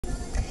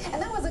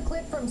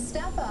clip from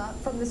Step Up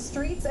from the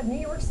streets of New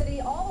York City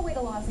all the way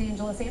to Los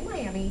Angeles and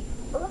Miami.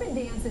 Urban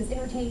dance is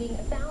entertaining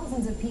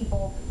thousands of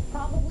people,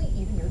 probably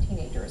even your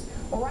teenagers.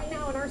 Well, right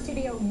now in our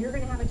studio, you're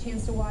going to have a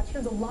chance to watch.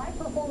 Here's a live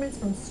performance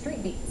from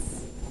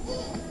Streetbeatz.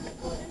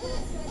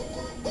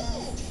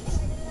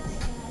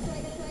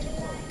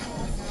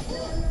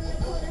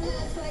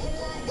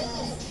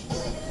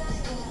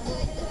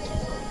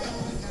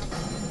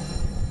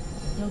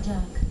 Yo,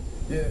 Jock.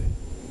 Yeah.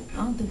 I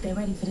don't think they're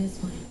ready for this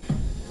one.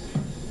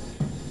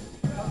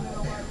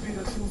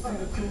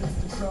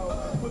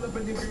 Pull up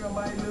and your girl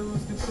might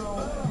lose control.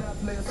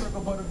 Not play a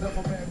circle, but a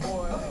double back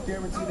boy.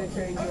 Guarantee they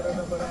can't get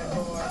enough of that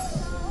boy.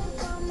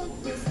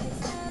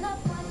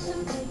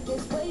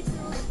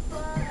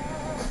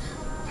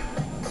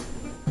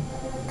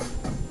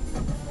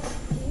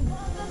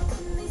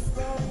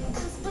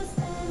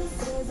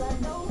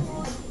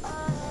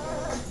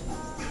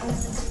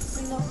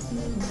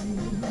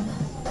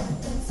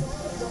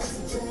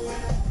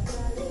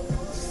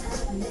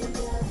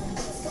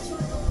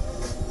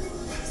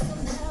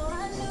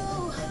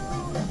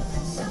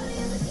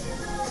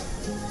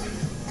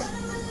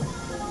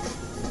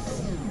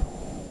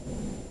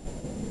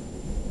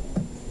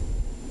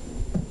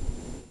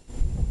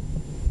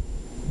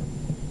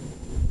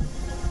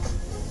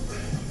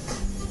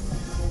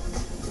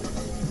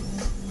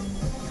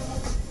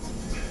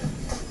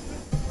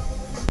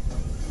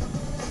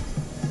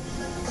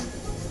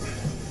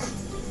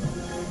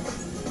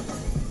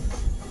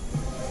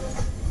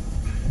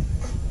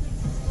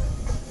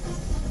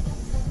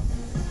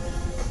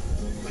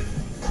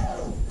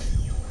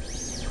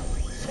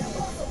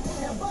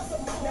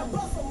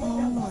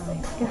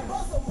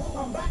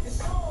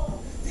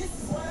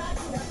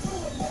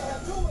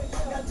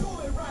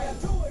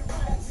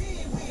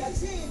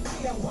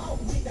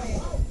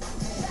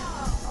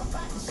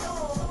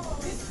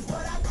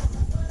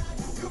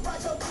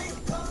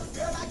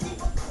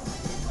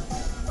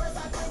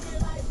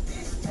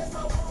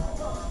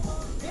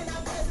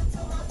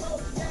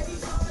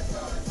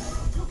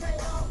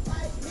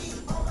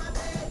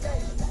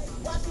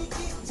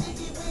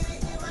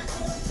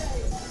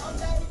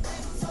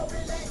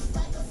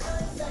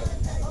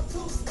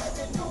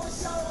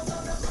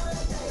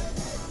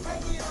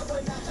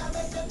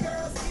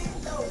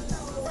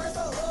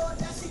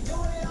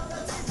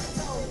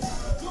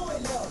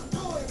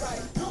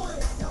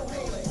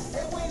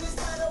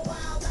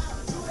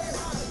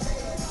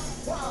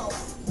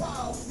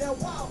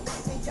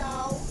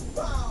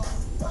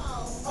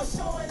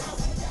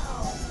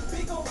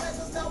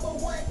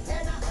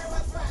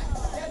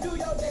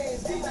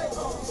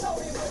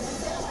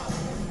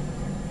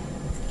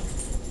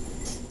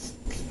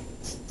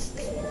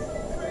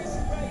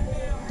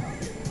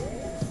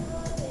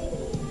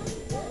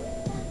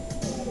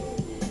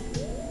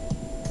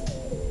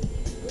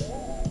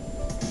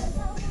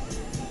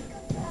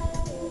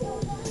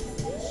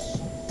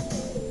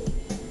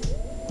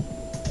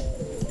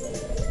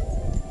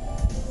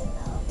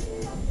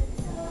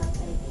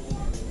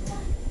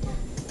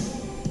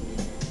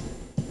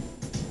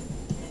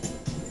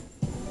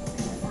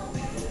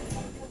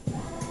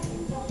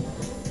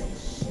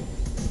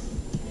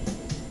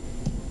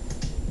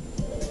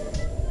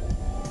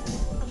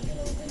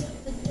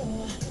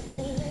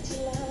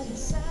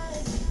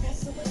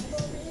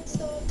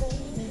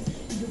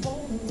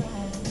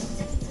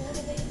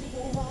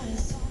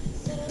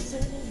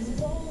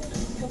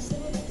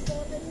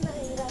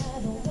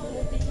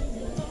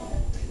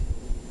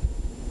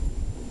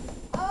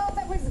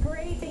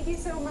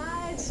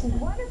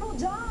 Wonderful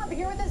job.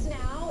 Here with us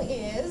now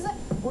is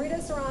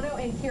Rita Serrano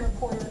and Kira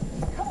Porter,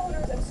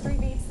 co-owners of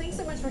Streetbeatz. Thanks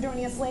so much for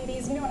joining us,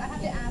 ladies. You know what? I have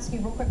to ask you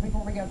real quick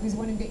before we go, because we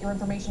want to get your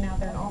information out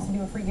there and also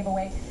do a free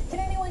giveaway. Can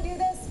anyone do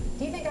this?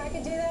 Do you think I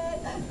could do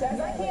that? Because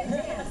I can't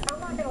dance. I'm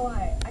not going to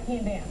lie. I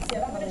can't dance.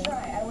 But I'm going to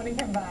try. I want to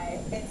come by.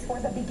 It's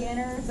for the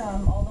beginners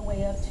all the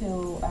way up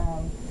to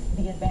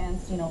the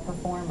advanced,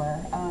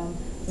 performer.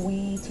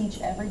 We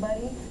teach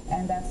everybody,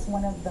 and that's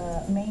one of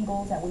the main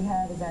goals that we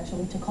have is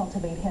actually to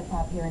cultivate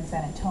hip-hop here in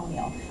San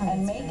Antonio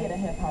and make it a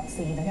hip-hop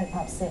scene, a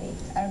hip-hop city.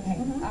 Okay.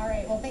 All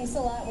right. Well, thanks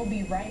a lot. We'll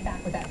be right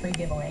back with that free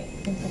giveaway.